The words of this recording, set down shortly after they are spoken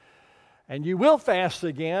And you will fast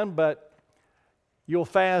again, but you'll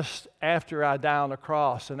fast after I die on the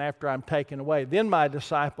cross and after I'm taken away. Then my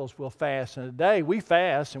disciples will fast. And today we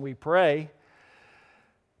fast and we pray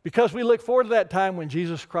because we look forward to that time when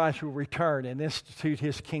Jesus Christ will return and institute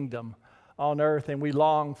His kingdom on earth, and we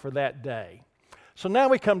long for that day. So now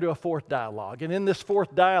we come to a fourth dialogue. And in this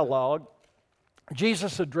fourth dialogue,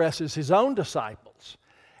 Jesus addresses His own disciples.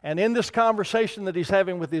 And in this conversation that He's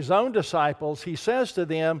having with His own disciples, He says to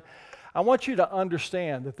them, I want you to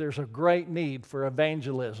understand that there's a great need for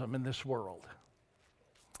evangelism in this world.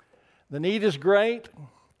 The need is great.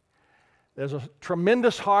 There's a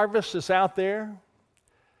tremendous harvest that's out there,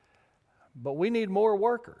 but we need more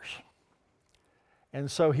workers.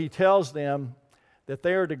 And so He tells them that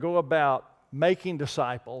they are to go about making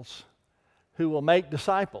disciples who will make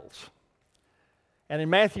disciples. And in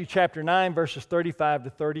Matthew chapter 9, verses 35 to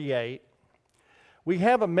 38, we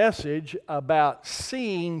have a message about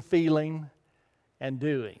seeing, feeling, and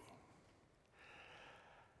doing.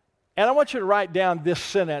 And I want you to write down this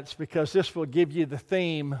sentence because this will give you the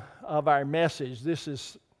theme of our message. This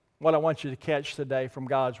is what I want you to catch today from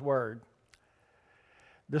God's Word.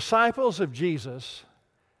 Disciples of Jesus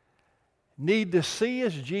need to see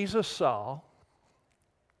as Jesus saw,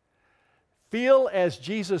 feel as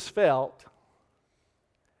Jesus felt,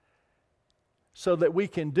 so that we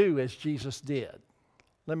can do as Jesus did.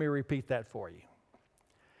 Let me repeat that for you.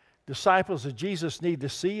 Disciples of Jesus need to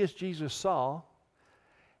see as Jesus saw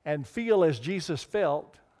and feel as Jesus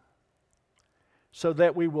felt, so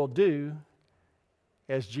that we will do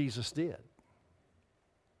as Jesus did.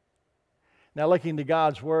 Now, looking to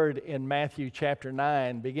God's Word in Matthew chapter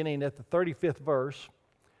 9, beginning at the 35th verse,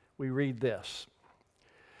 we read this.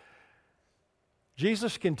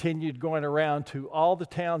 Jesus continued going around to all the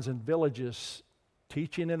towns and villages,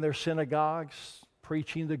 teaching in their synagogues,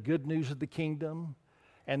 preaching the good news of the kingdom,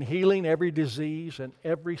 and healing every disease and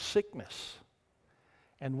every sickness.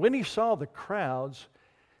 And when He saw the crowds,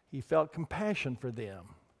 He felt compassion for them,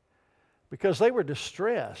 because they were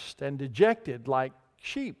distressed and dejected like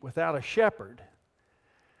sheep without a shepherd.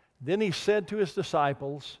 Then He said to His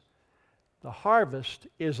disciples, the harvest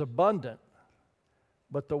is abundant,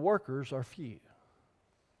 but the workers are few.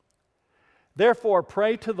 Therefore,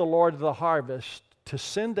 pray to the Lord of the harvest to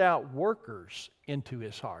send out workers into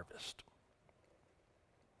His harvest.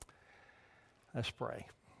 Let's pray.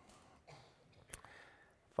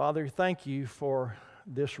 Father, thank You for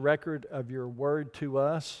this record of Your Word to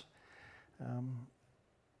us.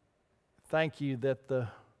 Thank You that the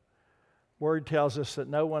Word tells us that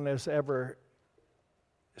no one has ever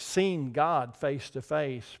seen God face to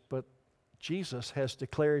face, but Jesus has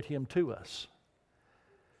declared Him to us.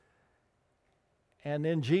 And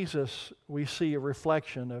in Jesus, we see a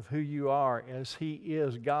reflection of who You are as He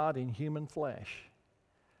is God in human flesh.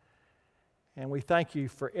 And we thank You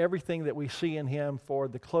for everything that we see in Him, for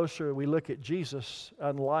the closer we look at Jesus,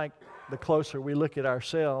 unlike the closer we look at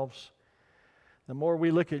ourselves, the more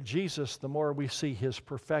we look at Jesus, the more we see His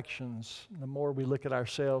perfections. The more we look at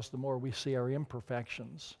ourselves, the more we see our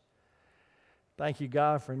imperfections. Thank You,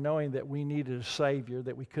 God, for knowing that we needed a Savior,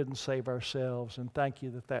 that we couldn't save ourselves. And thank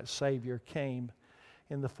You that that Savior came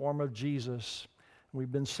in the form of Jesus.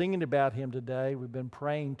 We've been singing about Him today. We've been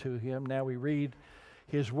praying to Him. Now we read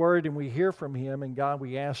His Word and we hear from Him. And God,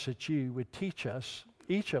 we ask that You would teach us,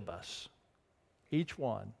 each of us, each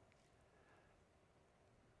one,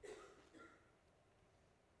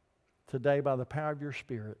 today, by the power of Your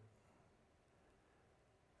Spirit,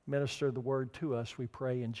 minister the Word to us, we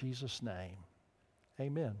pray in Jesus' name.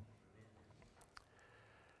 Amen.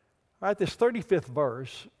 All right, this 35th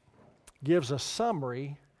verse gives a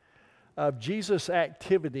summary of Jesus'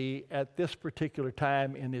 activity at this particular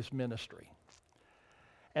time in His ministry.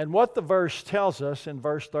 And what the verse tells us in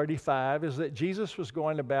verse 35 is that Jesus was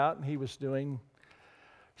going about and He was doing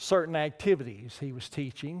certain activities. He was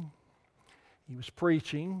teaching, He was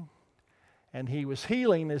preaching, and He was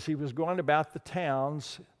healing as He was going about the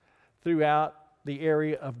towns throughout the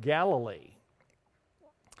area of Galilee.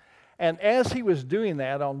 And as He was doing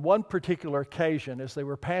that, on one particular occasion, as they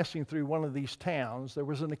were passing through one of these towns, there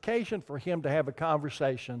was an occasion for Him to have a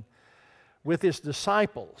conversation with His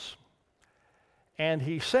disciples. And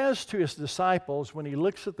He says to His disciples, when He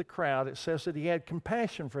looks at the crowd, it says that He had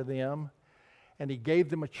compassion for them and He gave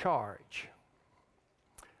them a charge.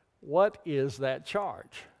 What is that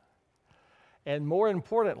charge? And more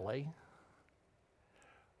importantly,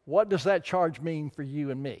 what does that charge mean for you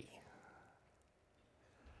and me?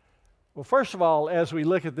 Well, first of all, as we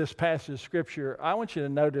look at this passage of Scripture, I want you to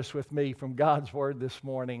notice with me from God's Word this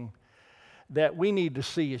morning that we need to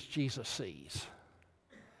see as Jesus sees.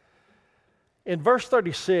 In verse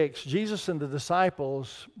 36, Jesus and the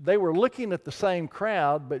disciples, they were looking at the same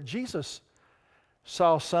crowd, but Jesus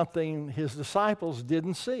saw something his disciples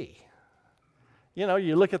didn't see. You know,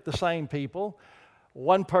 you look at the same people,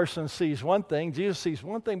 one person sees one thing, Jesus sees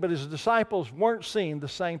one thing, but his disciples weren't seeing the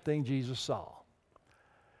same thing Jesus saw.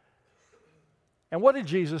 And what did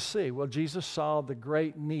Jesus see? Well, Jesus saw the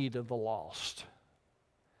great need of the lost.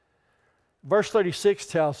 Verse 36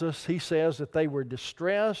 tells us, he says that they were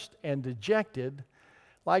distressed and dejected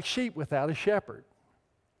like sheep without a shepherd.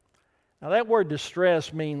 Now that word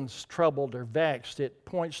distress means troubled or vexed. It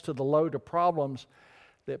points to the load of problems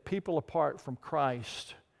that people apart from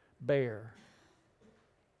Christ bear.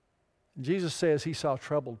 Jesus says he saw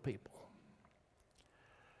troubled people.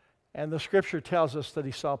 And the scripture tells us that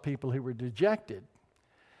he saw people who were dejected.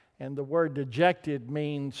 And the word dejected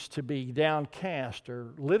means to be downcast,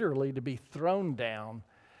 or literally to be thrown down.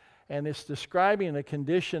 And it's describing a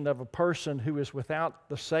condition of a person who is without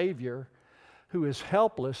the Savior, who is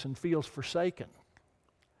helpless and feels forsaken.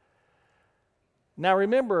 Now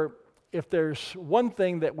remember, if there's one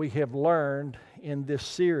thing that we have learned in this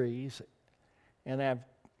series, and I've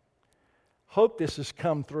hope this has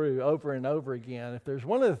come through over and over again. If there's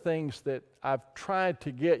one of the things that I've tried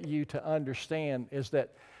to get you to understand is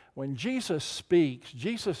that when Jesus speaks,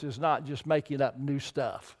 Jesus is not just making up new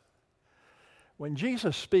stuff. When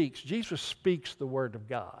Jesus speaks the Word of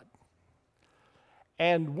God.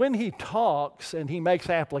 And when he talks and he makes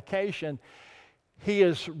application, he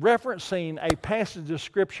is referencing a passage of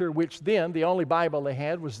Scripture which then, the only Bible they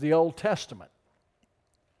had was the Old Testament.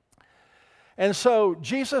 And so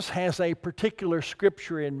Jesus has a particular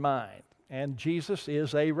scripture in mind, and Jesus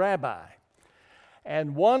is a rabbi.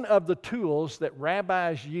 And one of the tools that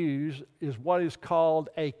rabbis use is what is called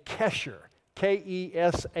a kesher,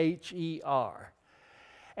 K-E-S-H-E-R.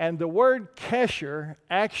 And the word kesher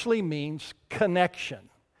actually means connection.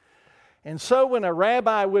 And so when a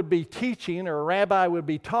rabbi would be teaching or a rabbi would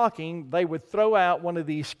be talking, they would throw out one of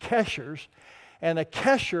these keshers. And a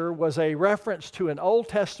kesher was a reference to an Old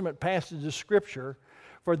Testament passage of Scripture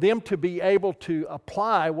for them to be able to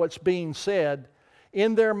apply what's being said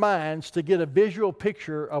in their minds to get a visual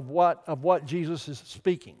picture of what Jesus is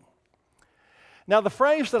speaking. Now, the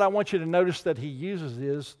phrase that I want you to notice that he uses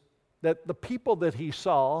is that the people that he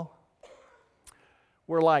saw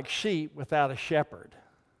were like sheep without a shepherd.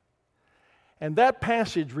 And that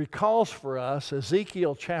passage recalls for us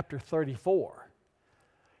Ezekiel chapter 34.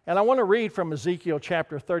 And I want to read from Ezekiel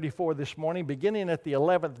chapter 34 this morning, beginning at the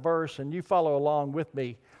 11th verse, and you follow along with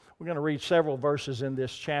me. We're going to read several verses in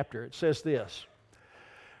this chapter. It says this: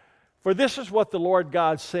 "For this is what the Lord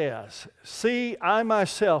God says, See, I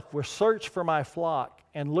myself will search for my flock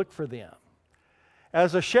and look for them.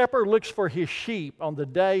 As a shepherd looks for his sheep on the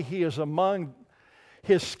day he is among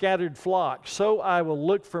his scattered flock, so I will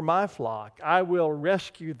look for my flock. I will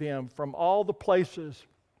rescue them from all the places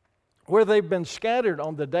where they've been scattered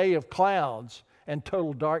on the day of clouds and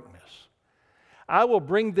total darkness. I will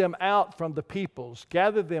bring them out from the peoples,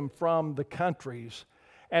 gather them from the countries,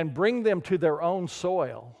 and bring them to their own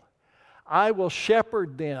soil. I will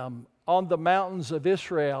shepherd them on the mountains of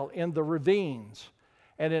Israel, in the ravines,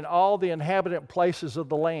 and in all the inhabitant places of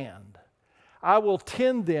the land. I will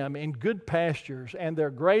tend them in good pastures, and their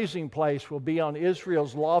grazing place will be on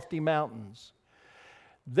Israel's lofty mountains.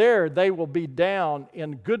 There they will be down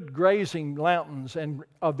in good grazing mountains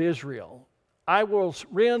of Israel. I will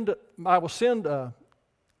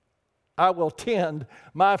tend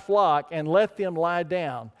my flock and let them lie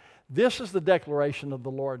down. This is the declaration of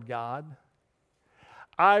the Lord God.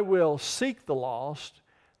 I will seek the lost,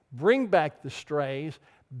 bring back the strays,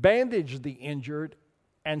 bandage the injured,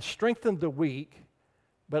 and strengthen the weak,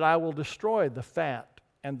 but I will destroy the fat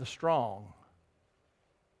and the strong.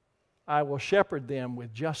 I will shepherd them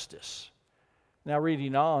with justice." Now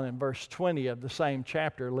reading on in verse 20 of the same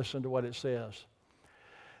chapter, listen to what it says.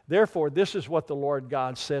 "Therefore, this is what the Lord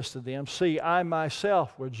God says to them. See, I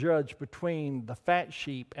myself will judge between the fat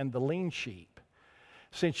sheep and the lean sheep.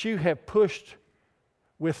 Since you have pushed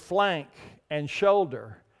with flank and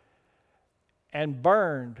shoulder and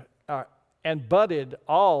butted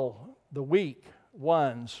all the weak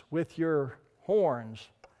ones with your horns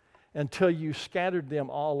until you scattered them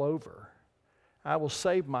all over. I will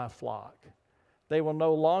save my flock. They will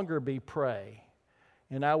no longer be prey,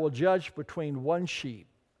 and I will judge between one sheep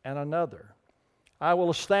and another. I will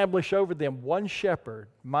establish over them one shepherd,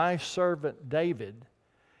 my servant David,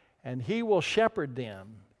 and he will shepherd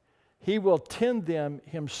them. He will tend them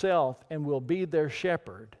himself and will be their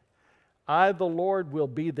shepherd. I, the Lord, will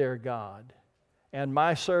be their God, and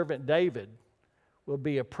my servant David will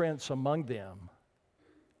be a prince among them.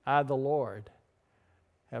 I, the Lord,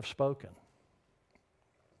 have spoken.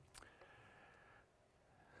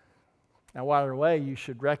 Now, while they're away, you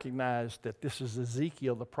should recognize that this is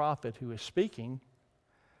Ezekiel the prophet who is speaking.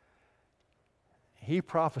 He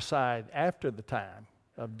prophesied after the time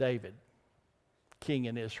of David, king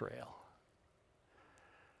in Israel.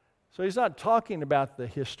 So he's not talking about the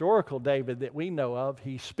historical David that we know of.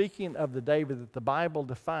 He's speaking of the David that the Bible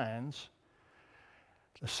defines.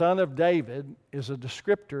 The son of David is a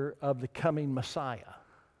descriptor of the coming Messiah.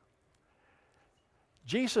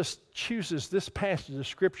 Jesus chooses this passage of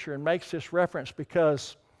Scripture and makes this reference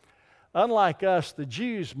because, unlike us, the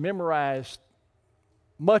Jews memorized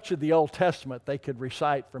much of the Old Testament they could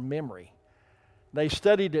recite from memory. They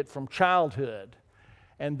studied it from childhood.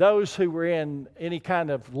 And those who were in any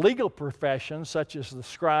kind of legal profession, such as the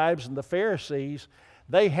scribes and the Pharisees,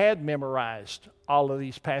 they had memorized all of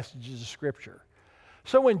these passages of Scripture.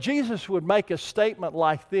 So when Jesus would make a statement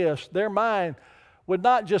like this, their mind would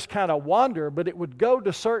not just kind of wander, but it would go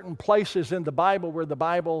to certain places in the Bible where the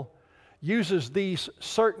Bible uses these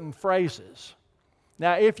certain phrases.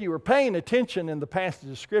 Now, if you were paying attention in the passage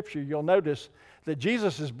of Scripture, you'll notice that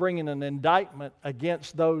Jesus is bringing an indictment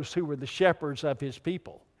against those who were the shepherds of his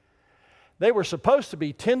people. They were supposed to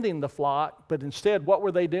be tending the flock, but instead, what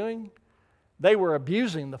were they doing? They were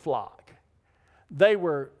abusing the flock. They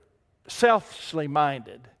were selfishly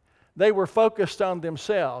minded. They were focused on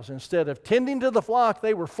themselves. Instead of tending to the flock,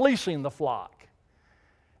 they were fleecing the flock.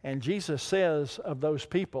 And Jesus says of those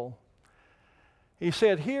people, he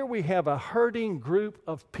said, here we have a herding group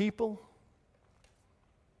of people,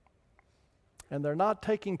 and they're not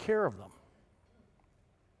taking care of them.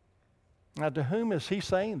 Now, to whom is he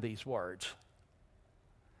saying these words?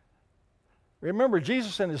 Remember,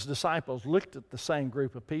 Jesus and his disciples looked at the same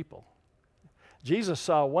group of people. Jesus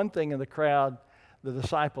saw one thing in the crowd the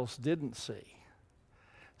disciples didn't see.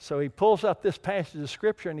 So he pulls up this passage of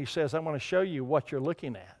Scripture and he says, I want to show you what you're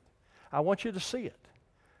looking at. I want you to see it.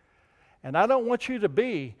 And I don't want you to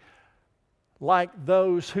be like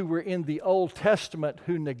those who were in the Old Testament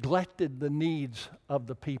who neglected the needs of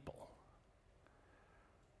the people.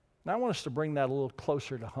 Now I want us to bring that a little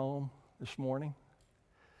closer to home this morning.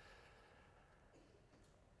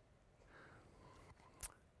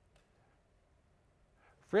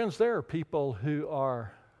 Friends, there are people who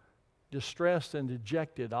are distressed and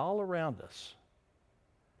dejected all around us.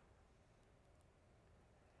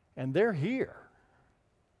 And they're here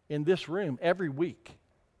in this room every week.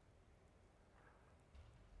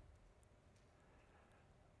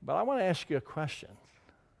 But I want to ask you a question.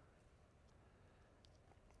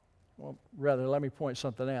 Well, rather, let me point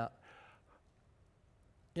something out.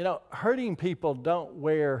 You know, hurting people don't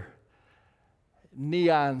wear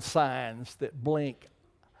neon signs that blink,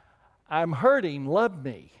 I'm hurting, love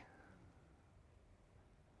me.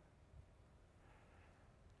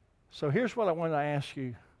 So here's what I want to ask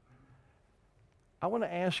you. I want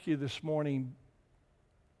to ask you this morning,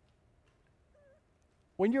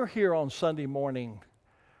 when you're here on Sunday morning,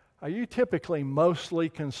 are you typically mostly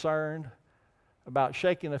concerned about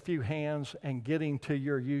shaking a few hands and getting to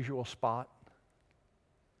your usual spot?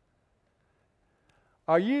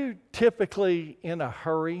 Are you typically in a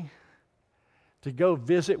hurry to go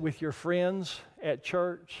visit with your friends at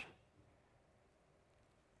church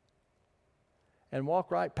and walk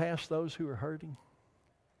right past those who are hurting?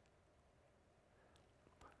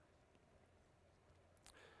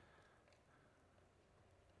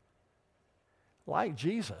 Like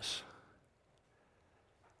Jesus,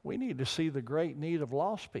 we need to see the great need of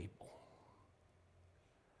lost people.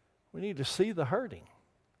 We need to see the hurting.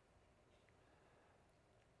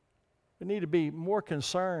 We need to be more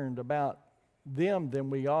concerned about them than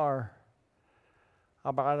we are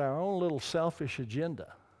about our own little selfish agenda.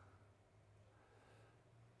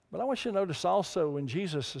 But I want you to notice also when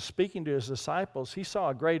Jesus is speaking to his disciples, he saw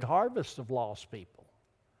a great harvest of lost people.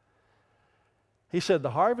 He said,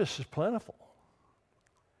 the harvest is plentiful.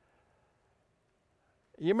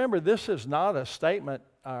 You remember, this is not a statement,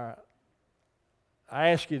 I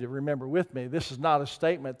ask you to remember with me, this is not a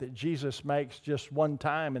statement that Jesus makes just one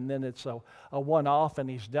time and then it's a one-off and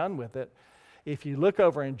he's done with it. If you look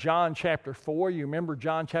over in John chapter 4, you remember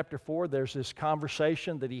John chapter 4, there's this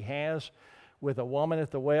conversation that he has with a woman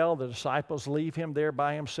at the well. The disciples leave him there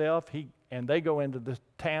by himself, and they go into the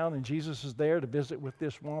town, and Jesus is there to visit with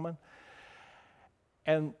this woman.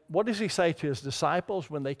 And what does he say to his disciples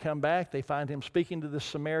when they come back? They find him speaking to this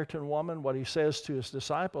Samaritan woman. What he says to his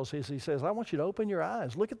disciples is, he says, I want you to open your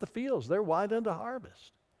eyes. Look at the fields. They're wide unto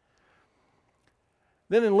harvest.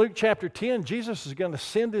 Then in Luke chapter 10, Jesus is going to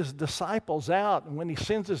send his disciples out. And when he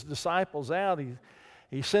sends his disciples out,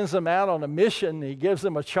 He sends them out on a mission. He gives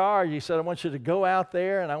them a charge. He said, I want you to go out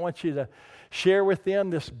there and I want you to share with them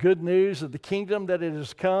this good news of the kingdom that it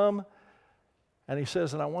has come. And he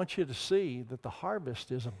says, and I want you to see that the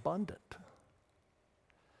harvest is abundant.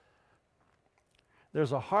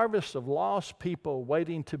 There's a harvest of lost people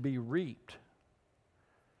waiting to be reaped.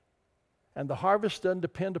 And the harvest doesn't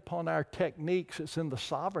depend upon our techniques. It's in the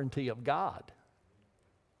sovereignty of God.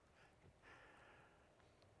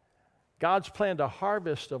 God's planned a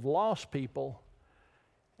harvest of lost people,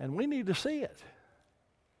 and we need to see it.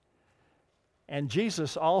 And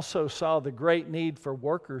Jesus also saw the great need for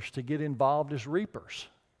workers to get involved as reapers.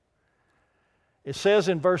 It says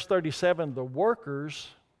in verse 37, the workers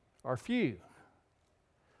are few.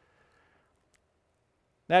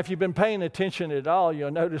 Now, if you've been paying attention at all,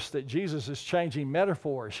 you'll notice that Jesus is changing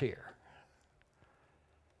metaphors here.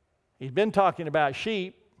 He's been talking about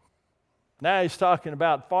sheep. Now he's talking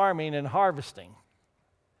about farming and harvesting.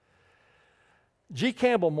 G.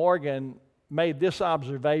 Campbell Morgan made this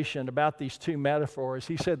observation about these two metaphors.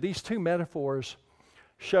 He said these two metaphors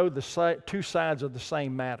show the two sides of the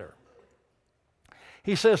same matter.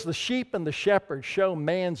 He says the sheep and the shepherd show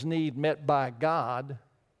man's need met by God.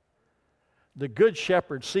 The good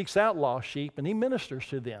shepherd seeks out lost sheep and he ministers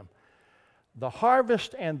to them. The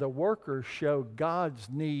harvest and the workers show God's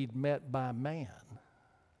need met by man.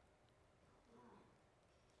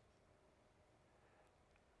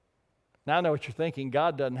 Now I know what you're thinking.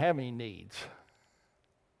 God doesn't have any needs.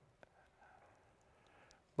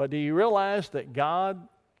 But do you realize that God,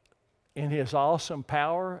 in His awesome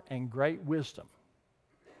power and great wisdom,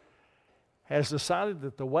 has decided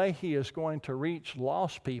that the way He is going to reach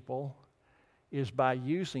lost people is by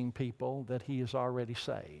using people that He has already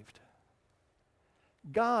saved?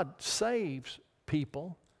 God saves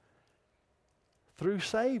people through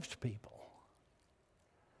saved people.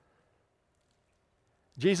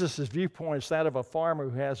 Jesus' viewpoint is that of a farmer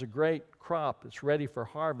who has a great crop that's ready for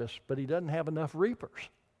harvest, but he doesn't have enough reapers.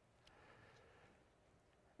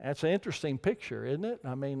 That's an interesting picture, isn't it?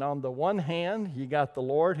 I mean, on the one hand, you got the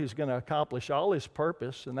Lord who's going to accomplish all His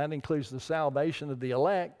purpose, and that includes the salvation of the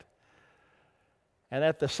elect. And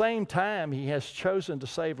at the same time, He has chosen to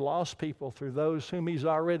save lost people through those whom He's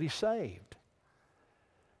already saved.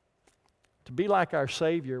 To be like our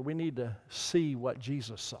Savior, we need to see what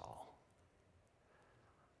Jesus saw.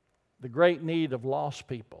 The great need of lost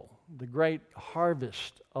people, the great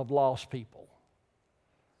harvest of lost people,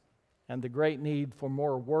 and the great need for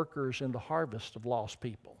more workers in the harvest of lost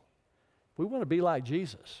people. We want to be like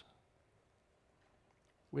Jesus.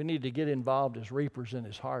 We need to get involved as reapers in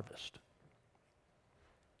His harvest.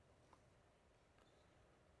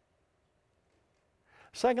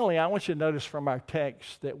 Secondly, I want you to notice from our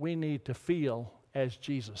text that we need to feel as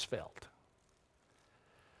Jesus felt.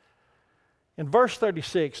 In verse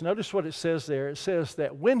 36, notice what it says there. It says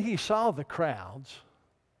that when He saw the crowds,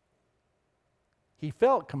 He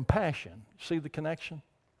felt compassion. See the connection?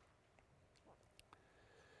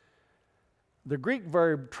 The Greek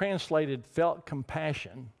verb translated felt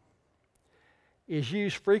compassion is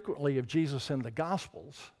used frequently of Jesus in the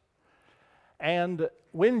Gospels. And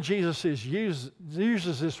when Jesus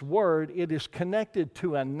uses this word, it is connected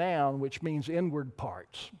to a noun which means inward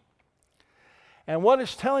parts. And what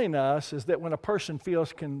it's telling us is that when a person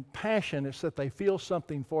feels compassion, it's that they feel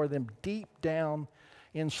something for them deep down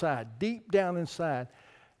inside. Deep down inside,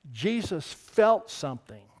 Jesus felt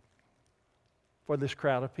something for this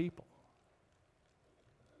crowd of people.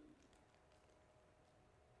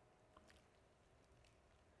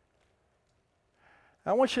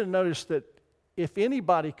 I want you to notice that if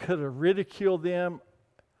anybody could have ridiculed them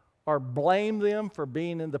or blamed them for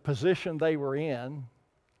being in the position they were in,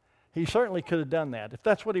 He certainly could have done that, if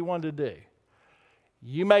that's what He wanted to do.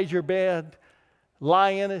 You made your bed,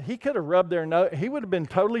 lie in it. He could have rubbed their nose. He would have been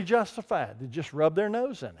totally justified to just rub their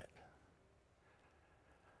nose in it.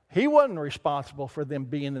 He wasn't responsible for them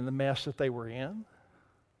being in the mess that they were in.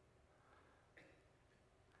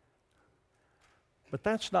 But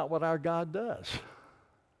that's not what our God does.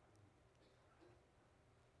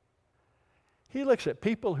 He looks at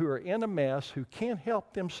people who are in a mess, who can't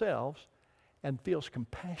help themselves, and feels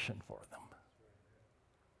compassion for them.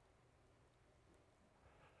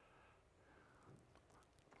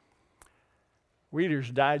 Reader's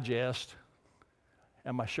Digest.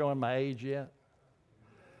 Am I showing my age yet?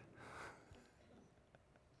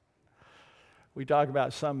 We talk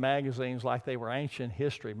about some magazines like they were ancient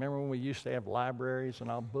history. Remember when we used to have libraries and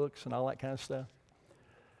all books and all that kind of stuff?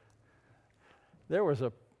 There was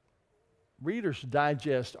a Reader's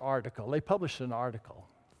Digest article. They published an article.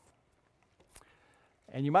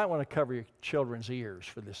 And you might want to cover your children's ears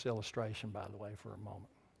for this illustration, by the way, for a moment.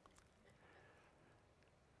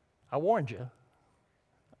 I warned you.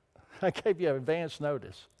 I gave you advance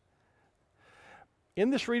notice. In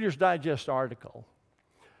this Reader's Digest article,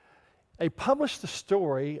 they published the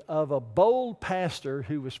story of a bold pastor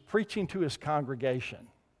who was preaching to his congregation.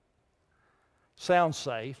 Sounds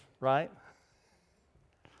safe, right?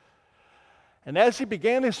 And as he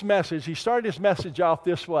began his message, he started his message off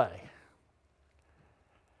this way.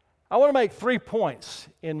 I want to make 3 points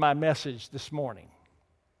in my message this morning.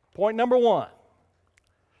 Point number 1.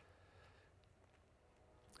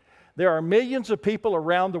 There are millions of people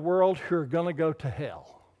around the world who are going to go to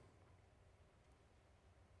hell.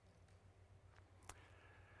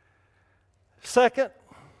 Second,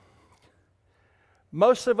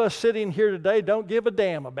 most of us sitting here today don't give a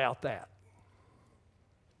damn about that.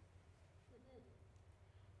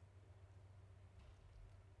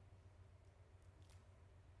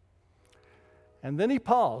 And then he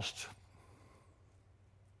paused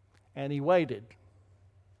and he waited.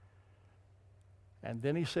 And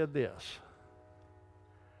then he said this.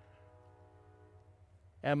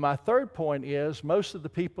 And my third point is, most of the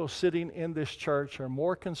people sitting in this church are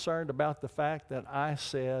more concerned about the fact that I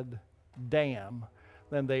said damn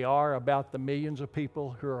than they are about the millions of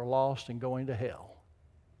people who are lost and going to hell.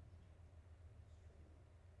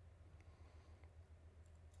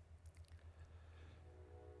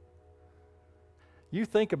 You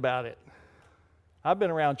think about it. I've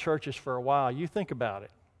been around churches for a while. You think about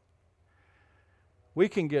it. We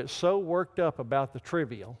can get so worked up about the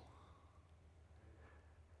trivial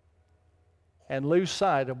and lose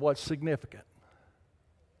sight of what's significant.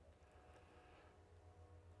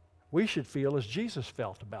 We should feel as Jesus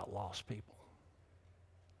felt about lost people.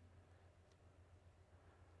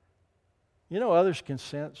 You know, others can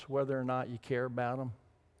sense whether or not you care about them.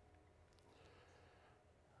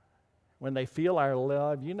 When they feel our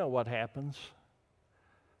love, you know what happens.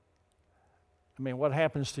 I mean, what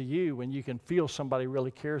happens to you when you can feel somebody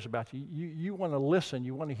really cares about you? You want to listen.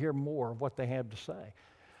 You want to hear more of what they have to say.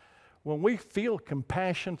 When we feel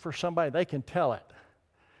compassion for somebody, they can tell it.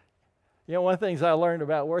 You know, one of the things I learned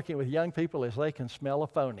about working with young people is they can smell a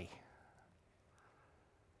phony.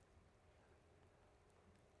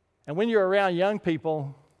 And when you're around young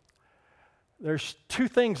people, there's 2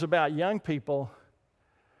 things about young people.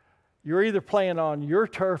 You're either playing on your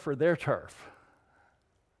turf or their turf.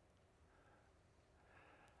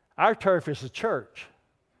 Our turf is the church.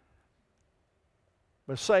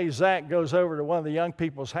 But say Zach goes over to one of the young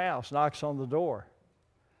people's house, knocks on the door.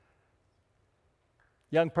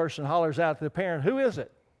 Young person hollers out to the parent, "Who is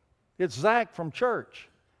it?" "It's Zach from church."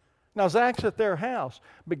 Now, Zach's at their house,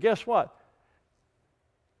 but guess what?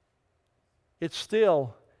 It's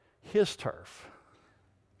still his turf.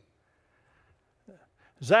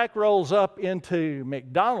 Zach rolls up into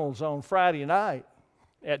McDonald's on Friday night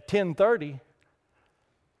at 10:30,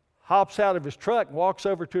 hops out of his truck and walks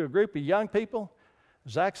over to a group of young people.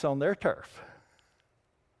 Zach's on their turf.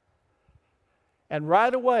 And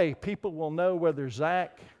right away, people will know whether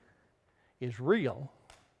Zach is real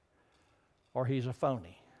or he's a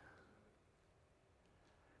phony.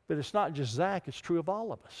 But it's not just Zach, it's true of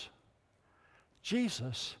all of us.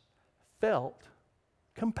 Jesus felt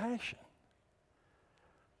compassion.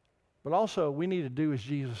 But also, we need to do as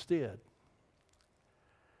Jesus did.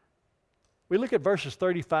 We look at verses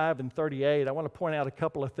 35 and 38. I want to point out a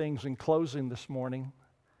couple of things in closing this morning.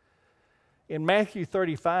 In Matthew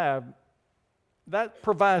 35, that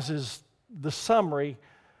provides the summary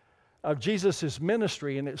of Jesus'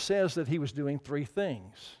 ministry, and it says that he was doing 3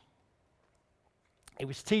 things. He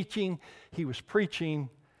was teaching, he was preaching,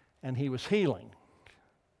 and he was healing.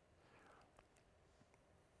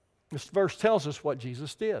 This verse tells us what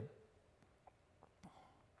Jesus did.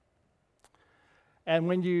 And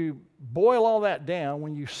when you boil all that down,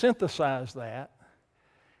 when you synthesize that,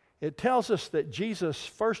 it tells us that Jesus,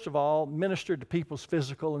 first of all, ministered to people's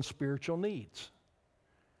physical and spiritual needs.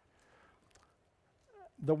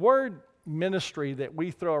 The word ministry that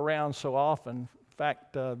we throw around so often, in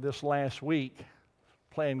fact, this last week,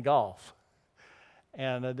 playing golf,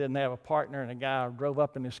 and I didn't have a partner, and a guy drove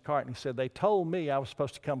up in his cart, and he said, "They told me I was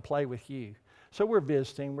supposed to come play with you." So we're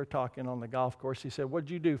visiting, we're talking on the golf course. He said, "What'd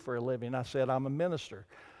you do for a living?" I said, "I'm a minister."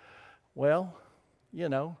 Well, you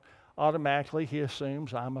know, automatically he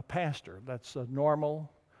assumes I'm a pastor. That's a normal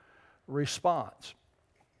response.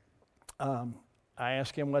 I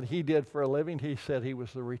asked him what he did for a living. He said he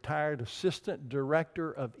was the retired assistant director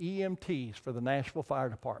of EMTs for the Nashville Fire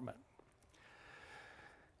Department.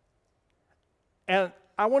 And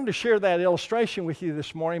I wanted to share that illustration with you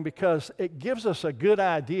this morning because it gives us a good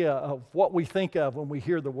idea of what we think of when we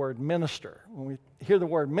hear the word minister. When we hear the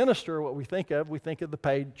word minister, what we think of the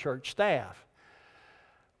paid church staff.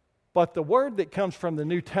 But the word that comes from the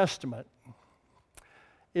New Testament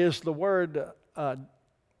is the word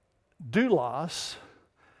doulos,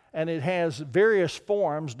 and it has various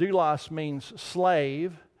forms. Doulos means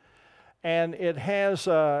slave, and it has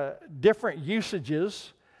different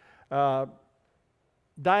usages.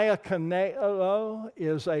 Diakoneo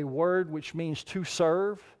is a word which means to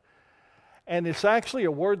serve, and it's actually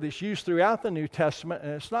a word that's used throughout the New Testament,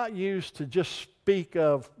 and it's not used to just speak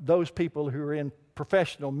of those people who are in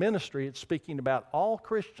professional ministry. It's speaking about all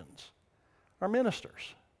Christians are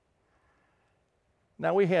ministers.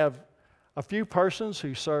 Now, we have a few persons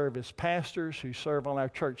who serve as pastors, who serve on our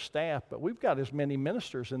church staff, but we've got as many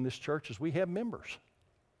ministers in this church as we have members.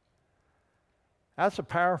 That's a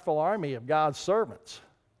powerful army of God's servants.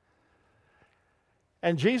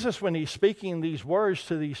 And Jesus, when he's speaking these words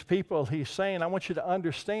to these people, he's saying, I want you to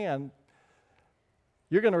understand,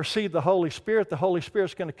 you're going to receive the Holy Spirit. The Holy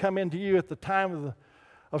Spirit's going to come into you at the time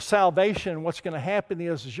of salvation. And what's going to happen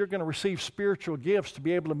is you're going to receive spiritual gifts to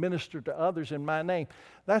be able to minister to others in my name.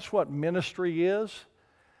 That's what ministry is.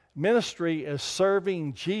 Ministry is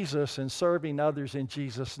serving Jesus and serving others in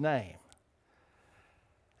Jesus' name.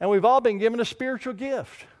 And we've all been given a spiritual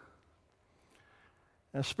gift.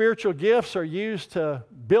 And spiritual gifts are used to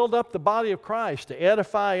build up the body of Christ, to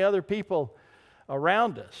edify other people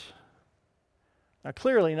around us. Now,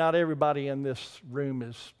 clearly, not everybody in this room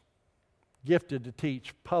is gifted to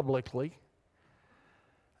teach publicly.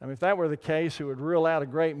 I mean, if that were the case, it would rule out a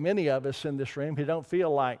great many of us in this room who don't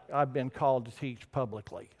feel like I've been called to teach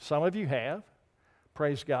publicly. Some of you have.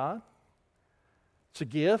 Praise God. It's a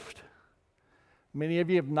gift. Many of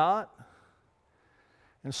you have not.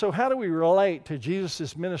 And so how do we relate to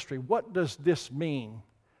Jesus' ministry? What does this mean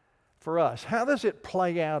for us? How does it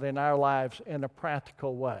play out in our lives in a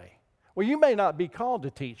practical way? Well, you may not be called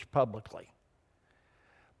to teach publicly.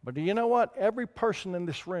 But do you know what? Every person in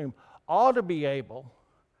this room ought to be able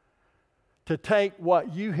to take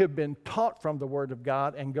what you have been taught from the Word of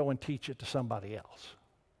God and go and teach it to somebody else.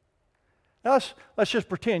 Now, let's just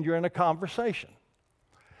pretend you're in a conversation.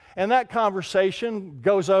 And that conversation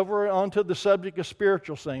goes over onto the subject of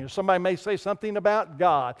spiritual things. Somebody may say something about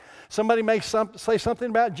God. Somebody may say something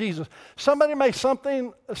about Jesus. Somebody may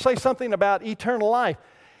say something about eternal life.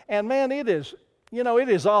 And man, it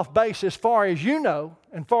is off base as far as you know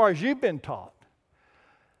and far as you've been taught.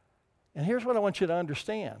 And here's what I want you to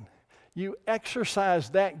understand. You exercise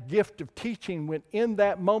that gift of teaching when in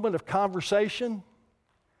that moment of conversation,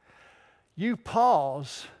 you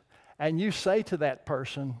pause and you say to that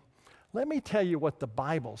person, let me tell you what the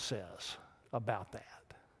Bible says about that.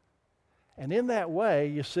 And in that way,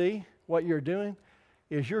 you see, what you're doing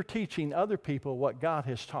is you're teaching other people what God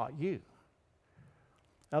has taught you.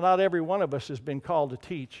 Now, not every one of us has been called to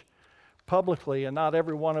teach publicly, and not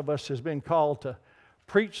every one of us has been called to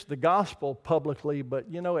preach the gospel publicly, but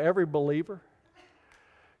every believer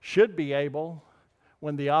should be able,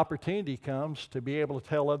 when the opportunity comes, to be able to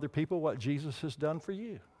tell other people what Jesus has done for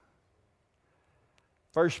you.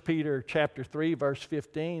 1 Peter chapter 3, verse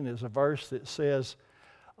 15 is a verse that says,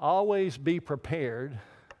 always be prepared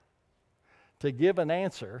to give an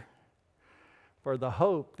answer for the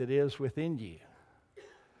hope that is within you.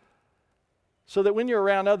 So that when you're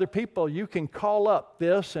around other people, you can call up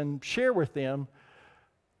this and share with them.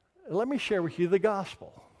 Let me share with you the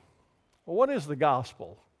gospel. Well, what is the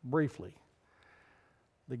gospel, briefly?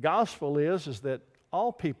 The gospel is that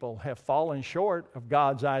all people have fallen short of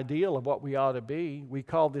God's ideal of what we ought to be. We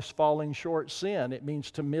call this falling short sin. It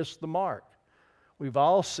means to miss the mark. We've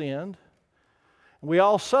all sinned. We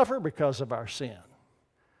all suffer because of our sin.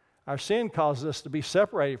 Our sin causes us to be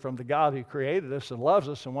separated from the God who created us and loves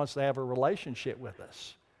us and wants to have a relationship with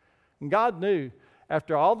us. And God knew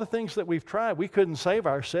after all the things that we've tried, we couldn't save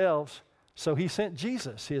ourselves, so He sent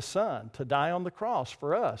Jesus, His Son, to die on the cross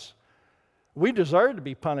for us. We deserve to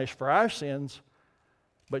be punished for our sins,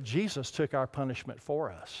 but Jesus took our punishment for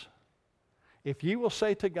us. If you will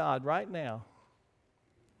say to God right now,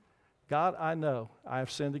 God, I know I have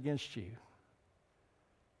sinned against you.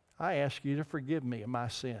 I ask you to forgive me of my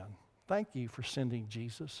sin. Thank you for sending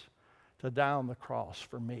Jesus to die on the cross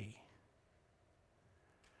for me.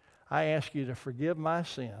 I ask you to forgive my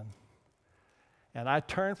sin, and I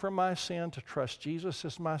turn from my sin to trust Jesus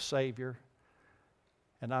as my Savior,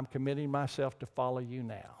 and I'm committing myself to follow you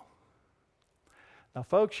now. Now,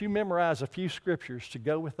 folks, you memorize a few scriptures to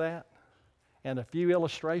go with that and a few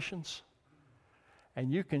illustrations, and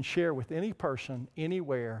you can share with any person,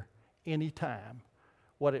 anywhere, anytime,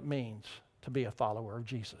 what it means to be a follower of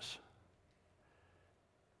Jesus.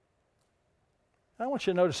 I want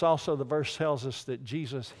you to notice also the verse tells us that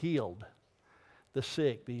Jesus healed the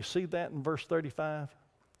sick. Do you see that in verse 35?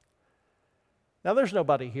 Now, there's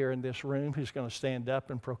nobody here in this room who's going to stand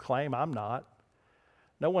up and proclaim, I'm not.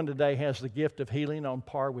 No one today has the gift of healing on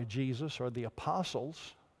par with Jesus or the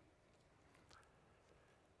apostles.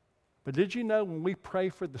 But did you know when we pray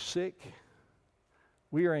for the sick,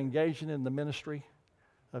 we are engaging in the ministry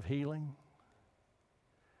of healing?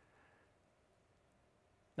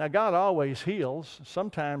 Now, God always heals.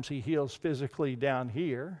 Sometimes He heals physically down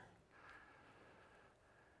here.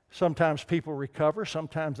 Sometimes people recover.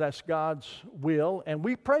 Sometimes that's God's will, and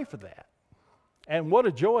we pray for that. And what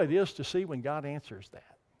a joy it is to see when God answers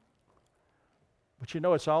that. But you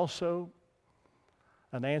know, it's also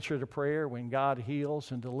an answer to prayer when God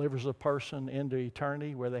heals and delivers a person into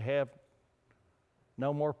eternity where they have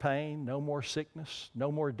no more pain, no more sickness,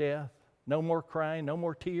 no more death, no more crying, no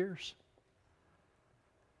more tears.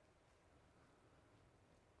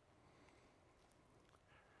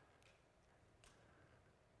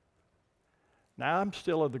 Now, I'm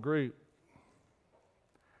still of the group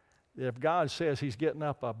that if God says He's getting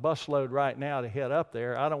up a busload right now to head up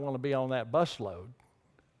there, I don't want to be on that busload.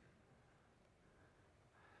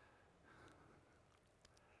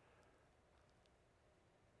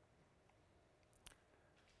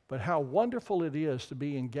 But how wonderful it is to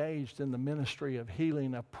be engaged in the ministry of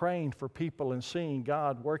healing, of praying for people and seeing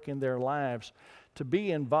God work in their lives, to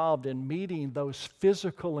be involved in meeting those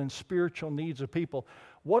physical and spiritual needs of people.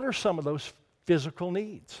 What are some of those physical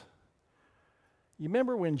needs? You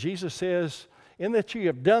remember when Jesus says, in that you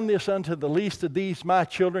have done this unto the least of these my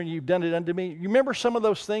children, you've done it unto me. You remember some of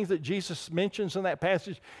those things that Jesus mentions in that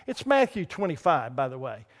passage? It's Matthew 25, by the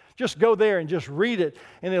way. Just go there and just read it,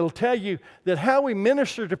 and it'll tell you that how we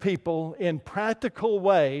minister to people in practical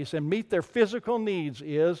ways and meet their physical needs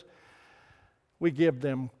is we give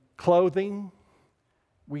them clothing,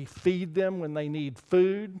 we feed them when they need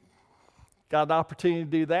food. Got an opportunity to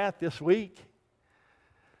do that this week.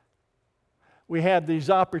 We have these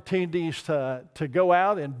opportunities to go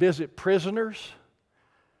out and visit prisoners.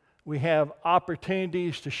 We have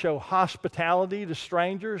opportunities to show hospitality to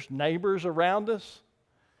strangers, neighbors around us.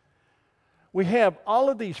 We have all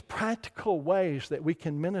of these practical ways that we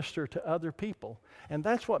can minister to other people, and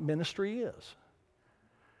that's what ministry is.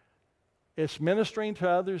 It's ministering to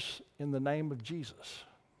others in the name of Jesus.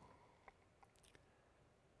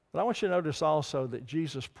 But I want you to notice also that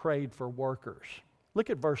Jesus prayed for workers. Look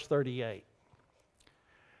at verse 38.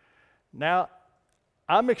 Now,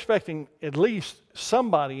 I'm expecting at least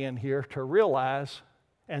somebody in here to realize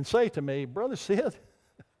and say to me, Brother Sid,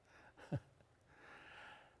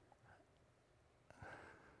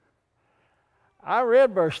 I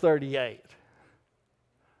read verse 38.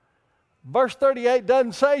 Verse 38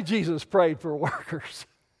 doesn't say Jesus prayed for workers.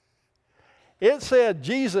 It said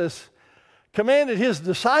Jesus commanded His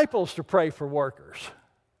disciples to pray for workers.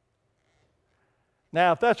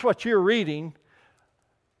 Now, if that's what you're reading,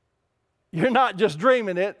 you're not just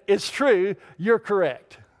dreaming it, it's true, you're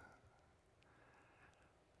correct.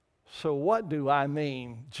 So what do I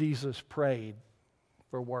mean Jesus prayed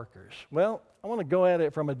for workers? Well, I want to go at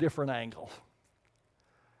it from a different angle.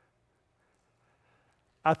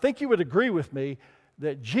 I think you would agree with me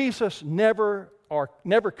that Jesus never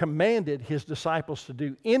commanded His disciples to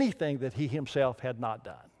do anything that He Himself had not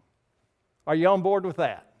done. Are you on board with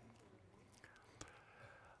that?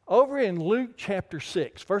 Over in Luke chapter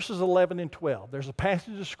 6, verses 11 and 12, there's a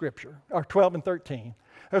passage of Scripture, or 12 and 13,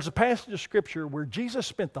 there's a passage of Scripture where Jesus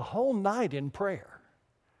spent the whole night in prayer.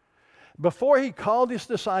 Before He called His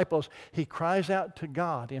disciples, He cries out to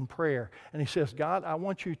God in prayer, and He says, God, I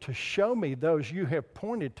want you to show me those you have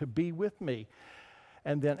appointed to be with me.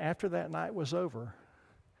 And then after that night was over,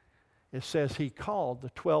 it says He called the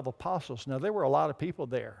 12 apostles. Now, there were a lot of people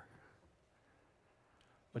there.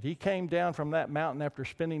 But He came down from that mountain after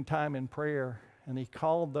spending time in prayer, and He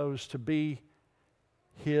called those to be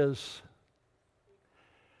His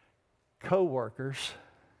co-workers.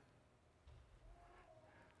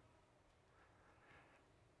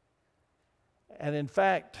 And in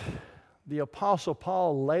fact, the Apostle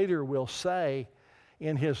Paul later will say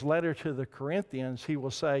in his letter to the Corinthians, he will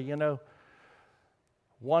say, you know,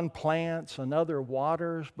 one plants, another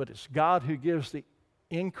waters, but it's God who gives the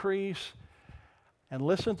increase. And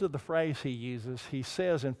listen to the phrase he uses. He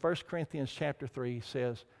says in 1 Corinthians chapter 3, he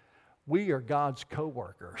says, we are God's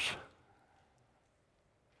co-workers.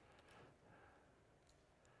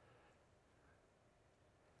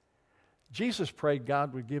 Jesus prayed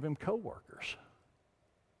God would give Him co-workers.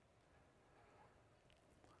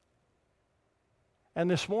 And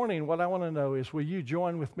this morning, what I want to know is, will you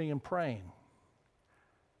join with me in praying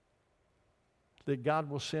that God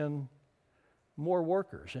will send more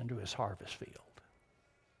workers into his harvest field?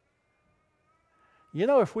 You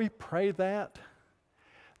know, if we pray that,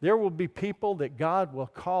 there will be people that God will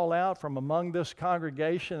call out from among this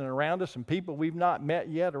congregation and around us, and people we've not met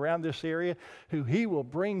yet around this area, who he will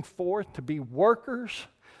bring forth to be workers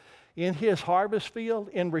in his harvest field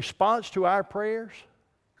in response to our prayers.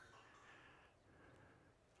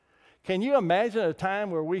 Can you imagine a time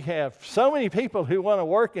where we have so many people who want to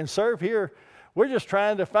work and serve here? We're just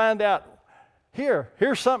trying to find out,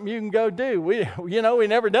 here's something you can go do. We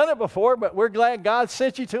never done it before, but we're glad God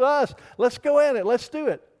sent you to us. Let's go at it. Let's do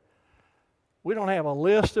it. We don't have a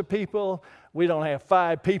list of people. We don't have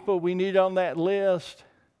 5 people we need on that list.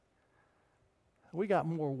 We got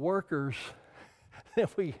more workers than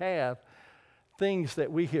we have things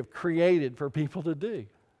that we have created for people to do.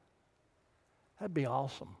 That'd be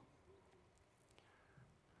awesome.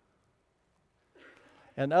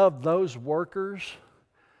 And of those workers,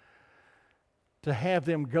 to have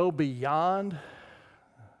them go beyond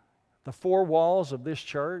the 4 walls of this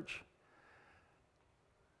church,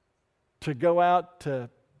 to go out to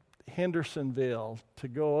Hendersonville, to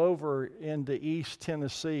go over into East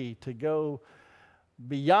Tennessee, to go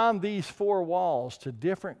beyond these 4 walls to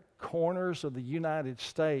different corners of the United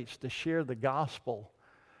States to share the gospel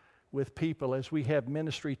with people as we have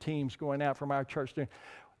ministry teams going out from our church.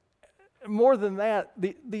 More than that,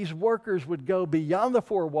 these workers would go beyond the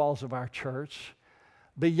 4 walls of our church,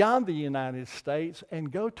 beyond the United States,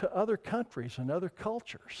 and go to other countries and other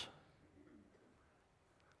cultures.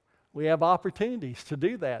 We have opportunities to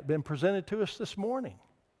do that, been presented to us this morning.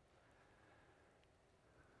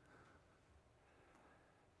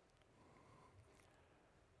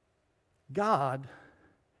 God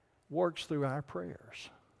works through our prayers.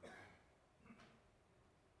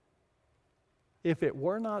 If it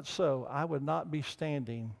were not so, I would not be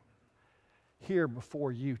standing here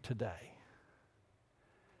before you today.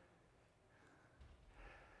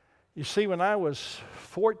 You see, when I was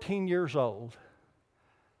 14 years old,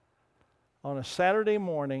 on a Saturday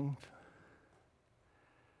morning,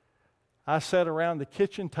 I sat around the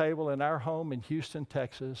kitchen table in our home in Houston,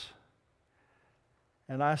 Texas,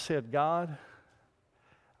 and I said, God,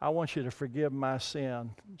 I want you to forgive my sin.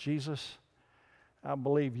 Jesus, I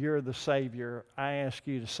believe you're the Savior. I ask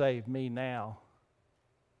you to save me now.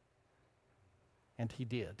 And he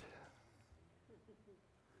did.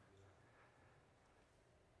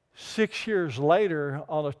 6 years later,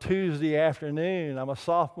 on a Tuesday afternoon, I'm a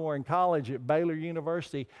sophomore in college at Baylor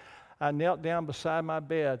University. I knelt down beside my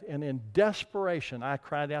bed, and in desperation, I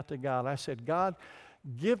cried out to God. I said, God,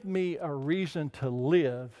 give me a reason to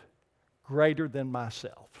live greater than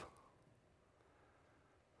myself.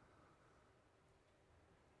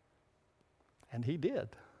 And he did.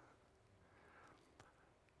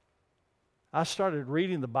 I started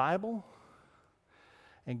reading the Bible,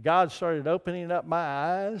 and God started opening up my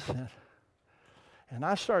eyes, and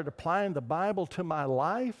I started applying the Bible to my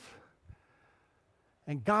life,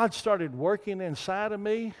 and God started working inside of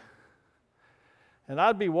me. And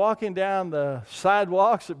I'd be walking down the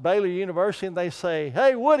sidewalks at Baylor University, and they say,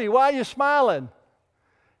 hey, Woody, why are you smiling?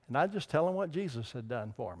 And I'd just tell them what Jesus had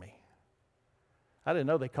done for me. I didn't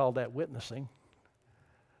know they called that witnessing.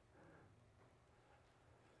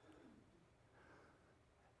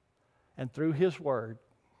 And through his word,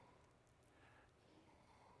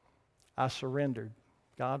 I surrendered.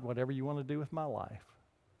 God, whatever you want to do with my life.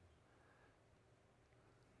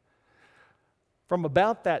 From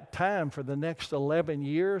about that time, for the next 11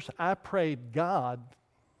 years, I prayed God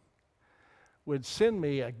would send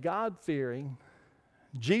me a God-fearing,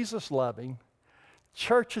 Jesus-loving,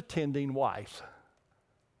 church-attending wife.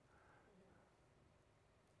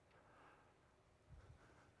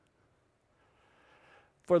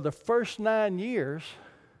 For the first 9 years,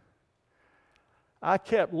 I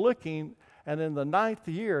kept looking, and in the 9th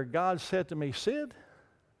year, God said to me, Sid,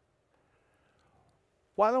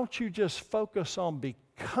 why don't you just focus on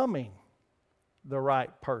becoming the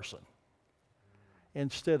right person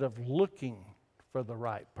instead of looking for the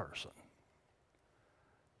right person?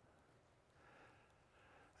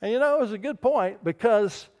 And you know, it was a good point,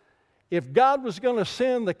 because if God was going to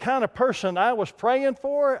send the kind of person I was praying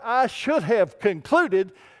for, I should have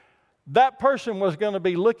concluded that person was going to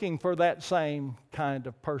be looking for that same kind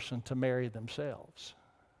of person to marry themselves.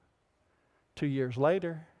 2 years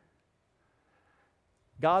later,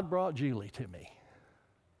 God brought Julie to me.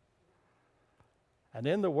 And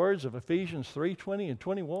in the words of Ephesians 3:20 and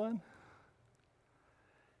 21,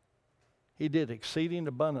 he did exceeding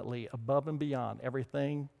abundantly above and beyond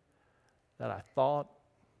everything that I thought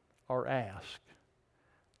or asked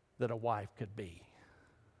that a wife could be.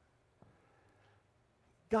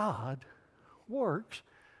 God works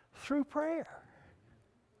through prayer.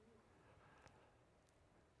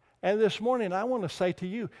 And this morning, I want to say to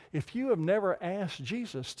you, if you have never asked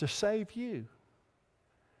Jesus to save you,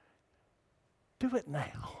 do it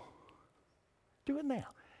now. Do it now.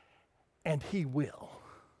 And He will.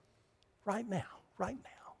 Right now. Right now.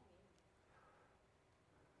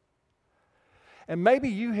 And maybe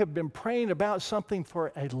you have been praying about something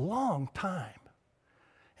for a long time,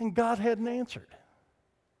 and God hadn't answered.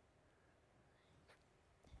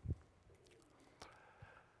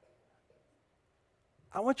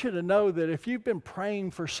 I want you to know that if you've been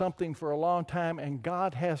praying for something for a long time and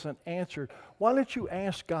God hasn't answered, why don't you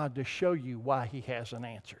ask God to show you why He hasn't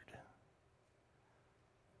answered?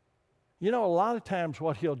 You know, a lot of times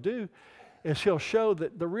what He'll do is He'll show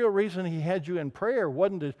that the real reason He had you in prayer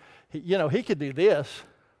wasn't to, He could do this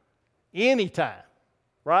anytime,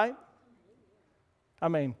 right? I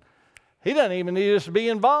mean, He doesn't even need us to be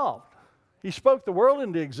involved. He spoke the world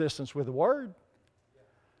into existence with a word.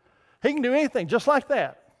 He can do anything just like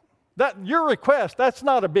that. Your request, that's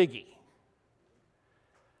not a biggie.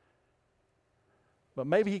 But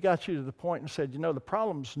maybe He got you to the point and said, the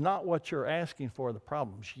problem's not what you're asking for, the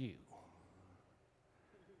problem's you.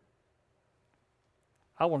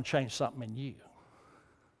 I want to change something in you.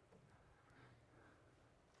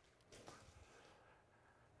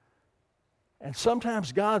 And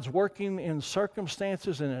sometimes God's working in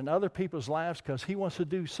circumstances and in other people's lives because He wants to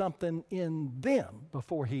do something in them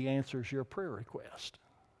before He answers your prayer request.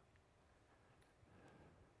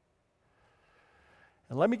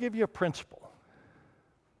 And let me give you a principle.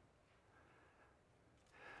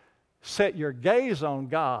 Set your gaze on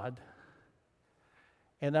God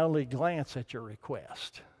and only glance at your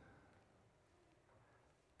request.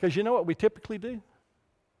 Because you know what we typically do?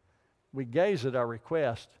 We gaze at our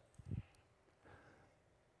request,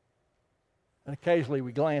 and occasionally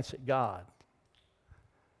we glance at God.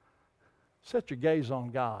 Set your gaze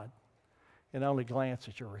on God and only glance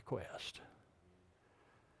at your request.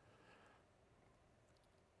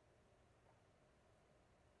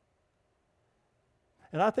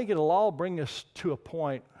 And I think it'll all bring us to a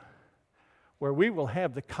point where we will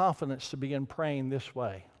have the confidence to begin praying this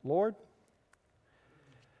way. Lord,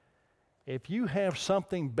 if you have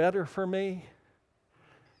something better for me,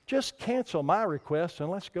 just cancel my request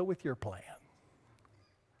and let's go with your plan.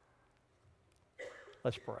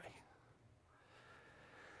 Let's pray.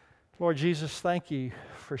 Lord Jesus, thank you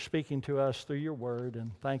for speaking to us through your word,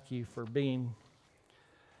 and thank you for being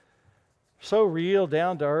so real,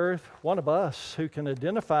 down to earth, one of us who can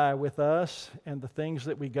identify with us and the things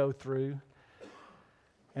that we go through.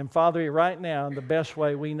 And Father, right now, in the best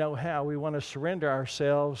way we know how, we want to surrender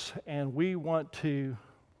ourselves, and we want to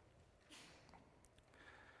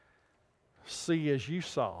see as you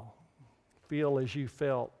saw, feel as you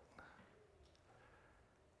felt,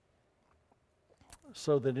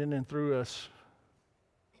 so that in and through us,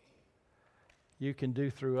 you can do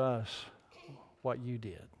through us what you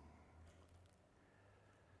did.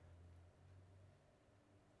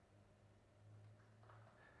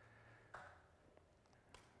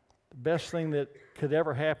 The best thing that could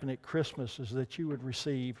ever happen at Christmas is that you would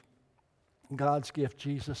receive God's gift,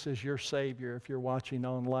 Jesus, as your Savior. If you're watching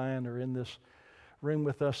online or in this room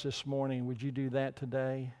with us this morning, would you do that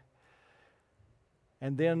today?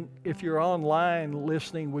 And then if you're online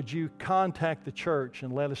listening, would you contact the church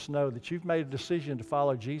and let us know that you've made a decision to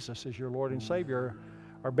follow Jesus as your Lord and Savior?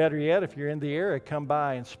 Or better yet, if you're in the area, come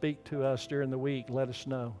by and speak to us during the week. Let us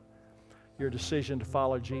know your decision to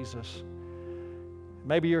follow Jesus.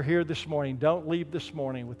 Maybe you're here this morning. Don't leave this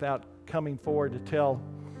morning without coming forward to tell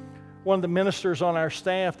one of the ministers on our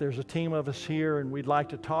staff. There's a team of us here, and we'd like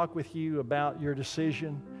to talk with you about your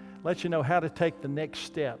decision, let you know how to take the next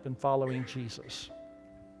step in following Jesus.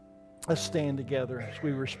 Let's stand together as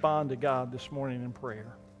we respond to God this morning in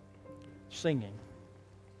prayer, singing.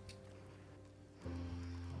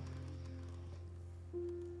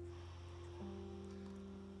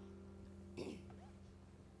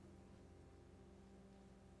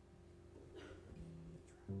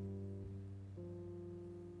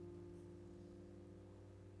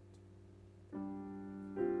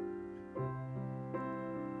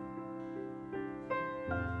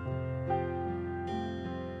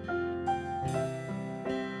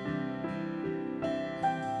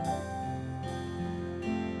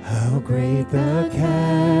 How great the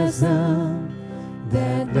chasm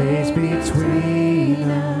that lays between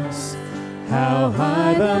us, how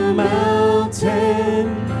high the mountain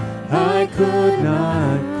I could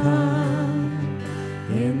not climb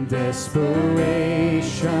in death.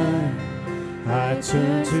 desperation, I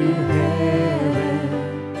turned to heaven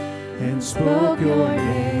and spoke your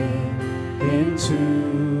name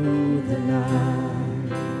into the night.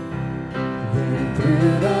 Then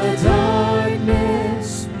through the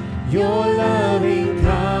darkness, your loving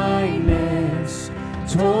kindness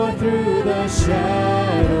tore through the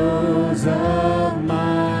shadows of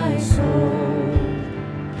my soul.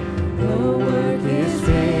 The work is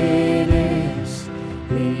finished,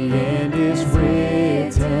 the end is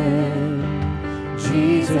written.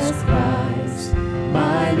 Jesus Christ,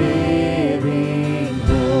 my living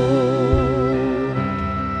hope.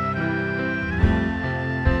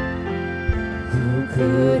 Who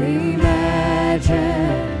could imagine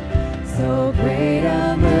so great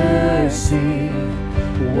a mercy?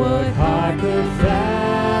 What heart could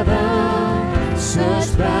fathom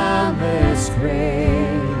such boundless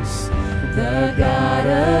grace? The God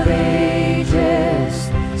of ages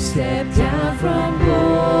stepped down from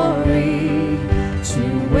glory to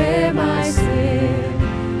wear my sin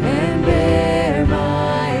and bear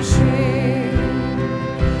my shame.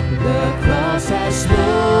 The cross has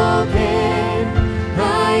spoken,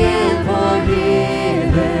 I am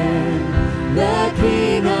forgiven. The King